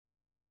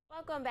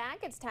Welcome back.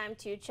 It's time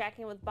to check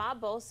in with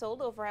Bob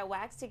Bosold over at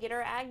Wax to get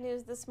our ag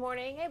news this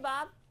morning. Hey,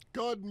 Bob.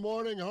 Good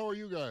morning. How are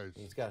you guys?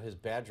 He's got his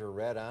Badger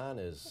red on,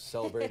 is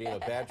celebrating a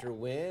Badger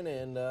win,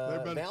 and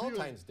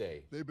Valentine's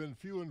Day. They've been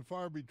few and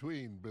far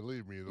between,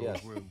 believe me,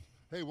 those wins.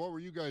 Hey, what were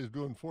you guys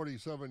doing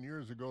 47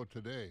 years ago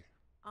today?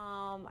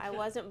 I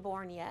wasn't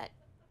born yet.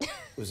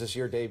 Was this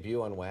your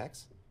debut on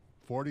Wax?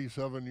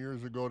 47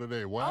 years ago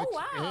today. Wax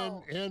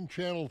and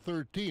Channel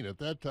 13. At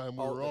that time,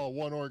 we were all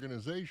one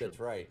organization. That's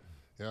right.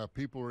 Yeah,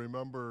 people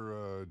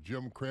remember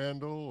Jim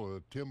Crandall.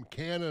 Tim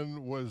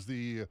Cannon was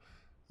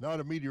not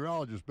a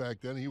meteorologist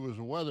back then. He was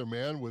a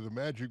weatherman with a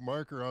magic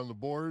marker on the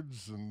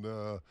boards and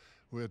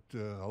with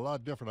a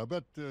lot different. I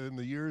bet in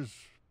the years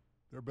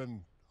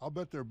I'll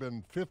bet there have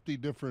been 50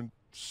 different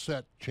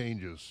set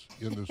changes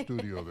in the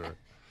studio there.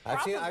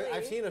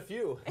 I've seen a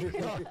few. It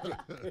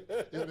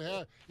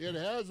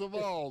has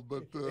evolved,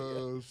 but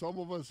some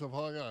of us have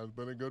hung on. It's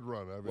been a good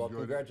run. I've enjoyed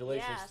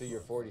congratulations to your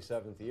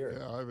 47th year.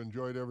 Yeah, I've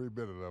enjoyed every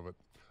bit of it.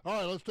 All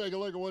right, let's take a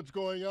look at what's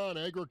going on.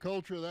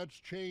 Agriculture, that's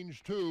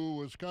changed too.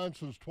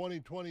 Wisconsin's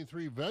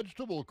 2023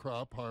 vegetable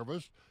crop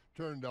harvest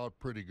turned out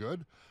pretty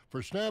good.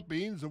 For snap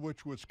beans, of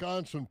which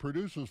Wisconsin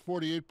produces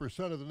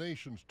 48% of the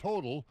nation's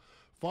total,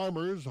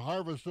 farmers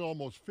harvested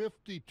almost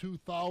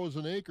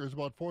 52,000 acres,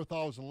 about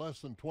 4,000 less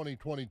than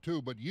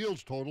 2022, but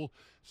yields total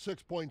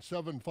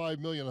 6.75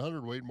 million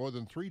hundredweight, more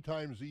than 3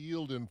 times the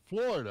yield in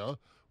Florida,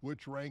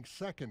 which ranks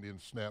second in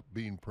snap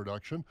bean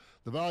production.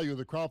 The value of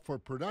the crop for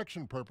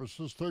production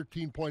purposes,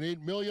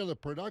 $13.8 million. The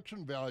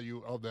production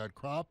value of that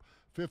crop,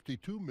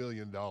 $52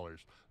 million.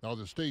 Now,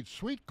 the state's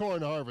sweet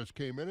corn harvest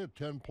came in at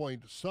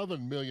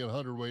 10.7 million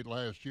hundredweight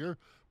last year.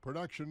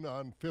 Production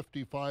on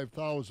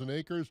 55,000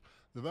 acres.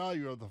 The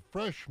value of the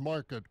fresh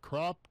market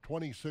crop,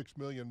 $26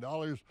 million,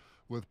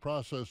 with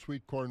processed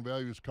sweet corn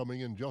values coming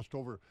in just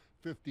over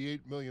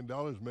 $58 million.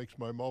 Makes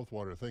my mouth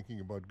water thinking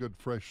about good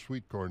fresh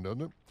sweet corn,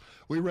 doesn't it?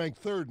 We rank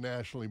third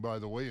nationally, by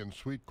the way, in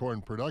sweet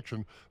corn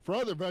production. For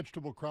other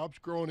vegetable crops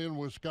grown in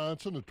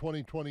Wisconsin, the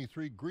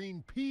 2023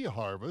 green pea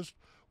harvest,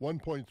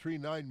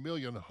 1.39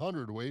 million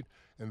hundredweight,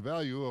 and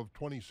value of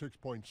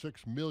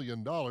 $26.6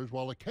 million,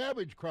 while the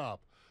cabbage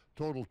crop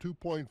total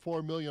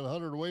 2.4 million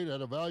hundredweight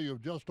at a value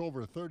of just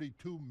over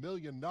 $32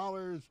 million.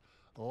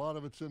 A lot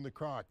of it's in the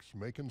crocks,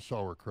 making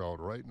sauerkraut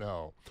right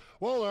now.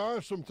 Well, there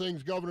are some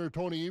things Governor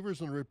Tony Evers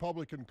and the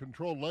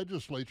Republican-controlled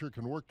legislature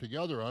can work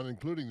together on,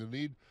 including the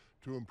need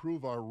to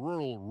improve our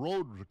rural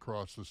roads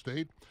across the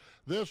state.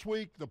 This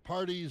week, the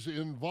parties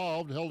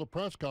involved held a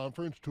press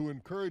conference to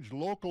encourage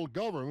local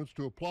governments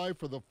to apply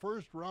for the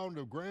first round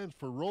of grants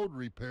for road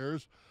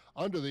repairs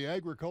under the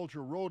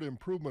Agriculture Road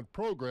Improvement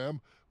Program,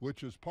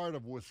 which is part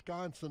of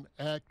Wisconsin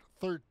Act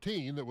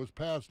 13 that was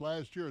passed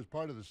last year as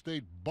part of the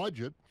state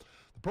budget.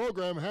 The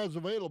program has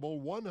available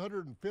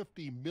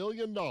 $150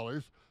 million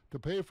to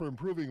pay for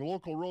improving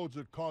local roads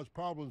that cause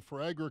problems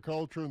for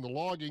agriculture and the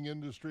logging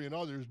industry and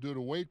others due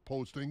to weight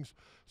postings,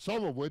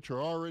 some of which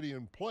are already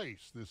in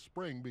place this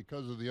spring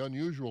because of the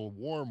unusual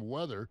warm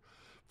weather.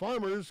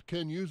 Farmers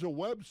can use a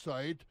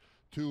website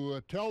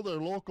to tell their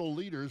local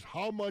leaders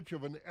how much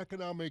of an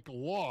economic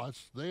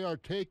loss they are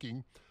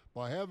taking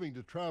by having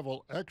to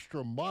travel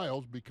extra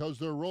miles because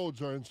their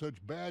roads are in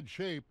such bad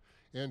shape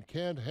and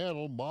can't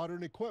handle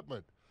modern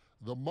equipment.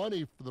 The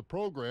money for the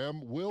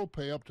program will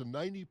pay up to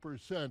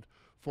 90%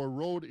 for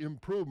road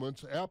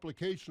improvements.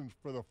 Applications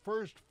for the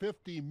first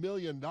 $50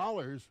 million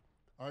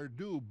are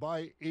due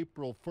by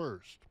April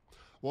 1st.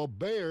 Well,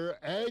 Bayer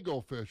ag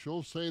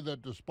officials say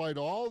that despite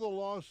all the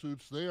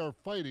lawsuits they are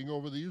fighting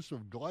over the use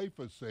of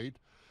glyphosate,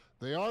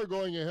 they are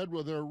going ahead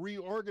with their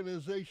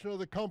reorganization of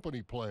the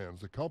company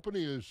plans. The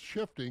company is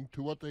shifting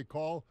to what they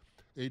call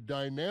a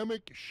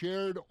dynamic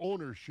shared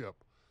ownership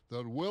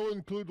that will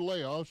include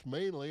layoffs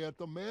mainly at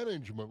the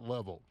management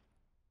level.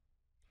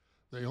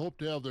 They hope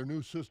to have their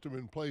new system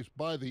in place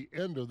by the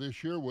end of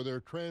this year, with their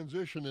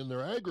transition in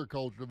their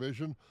agriculture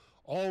division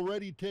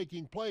already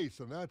taking place,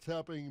 and that's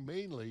happening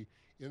mainly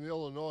in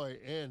Illinois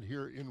and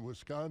here in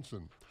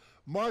Wisconsin.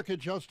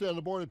 Markets yesterday on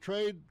the Board of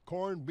Trade,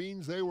 corn,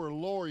 beans, they were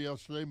lower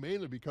yesterday,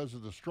 mainly because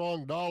of the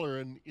strong dollar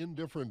and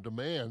indifferent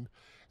demand.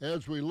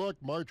 As we look,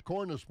 March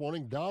corn this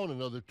morning down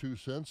another 2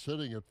 cents,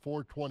 sitting at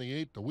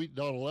 $4.28. The wheat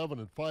down 11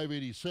 at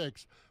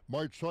 $5.86.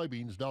 March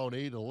soybeans down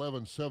 8,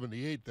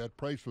 $11.78. That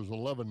price was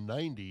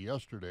 $11.90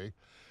 yesterday.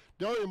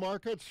 Dairy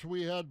markets,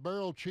 we had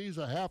barrel cheese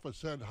a half a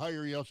cent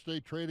higher yesterday,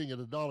 trading at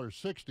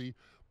 $1.60.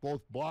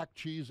 Both block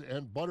cheese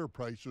and butter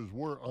prices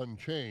were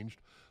unchanged.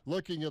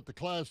 Looking at the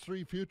Class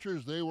 3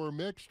 futures, they were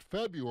mixed.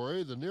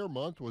 February, the near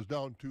month, was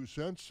down 2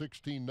 cents,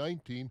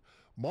 $16.19.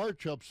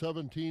 March up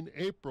 17.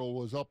 April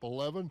was up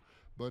 11.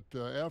 But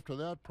after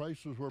that,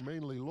 prices were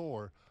mainly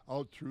lower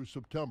out through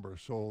September.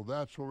 So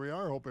that's where we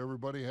are. Hope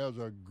everybody has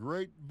a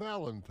great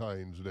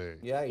Valentine's Day.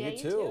 Yeah, you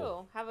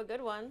too. Have a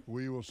good one.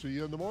 We will see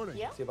you in the morning.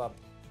 Yep. See you, Bob.